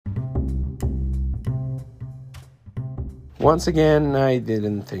Once again, I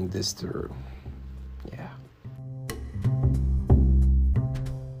didn't think this through. Yeah.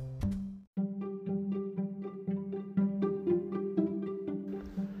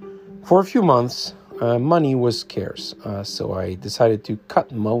 For a few months, money was scarce, so I decided to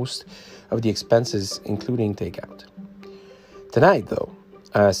cut most of the expenses, including takeout. Tonight, though,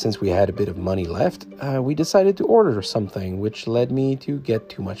 since we had a bit of money left, we decided to order something, which led me to get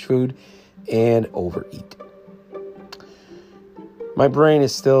too much food and overeat. My brain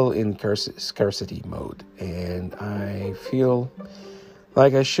is still in scarcity mode, and I feel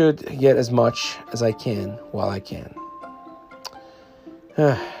like I should get as much as I can while I can.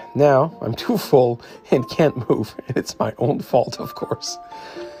 Now, I'm too full and can't move, and it's my own fault, of course.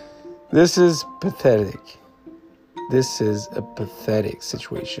 This is pathetic. This is a pathetic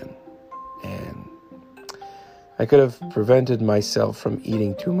situation, and I could have prevented myself from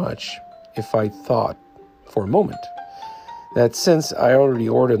eating too much if I thought for a moment that since I already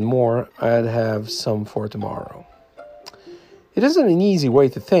ordered more, I'd have some for tomorrow. It isn't an easy way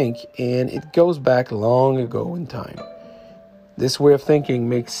to think, and it goes back long ago in time. This way of thinking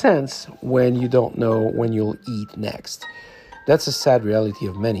makes sense when you don't know when you'll eat next. That's a sad reality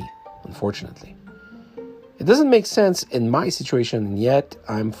of many, unfortunately. It doesn't make sense in my situation, and yet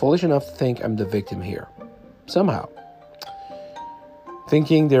I'm foolish enough to think I'm the victim here. Somehow.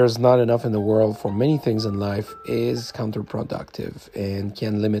 Thinking there's not enough in the world for many things in life is counterproductive and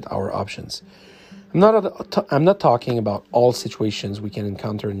can limit our options. I'm not talking about all situations we can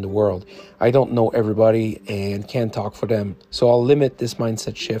encounter in the world. I don't know everybody and can't talk for them, so I'll limit this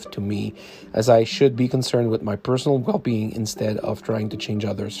mindset shift to me, as I should be concerned with my personal well-being instead of trying to change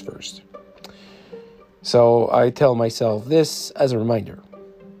others first. So I tell myself this as a reminder.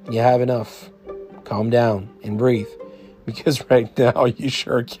 You have enough. Calm down and breathe, because right now you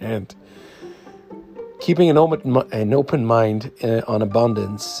sure can't. Keeping an open mind on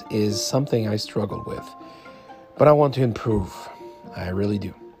abundance is something I struggle with, but I want to improve. I really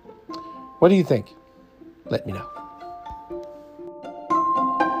do. What do you think? Let me know.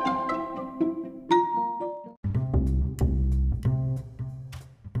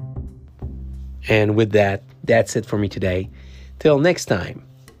 And with that, that's it for me today. Till next time,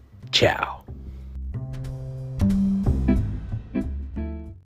 ciao.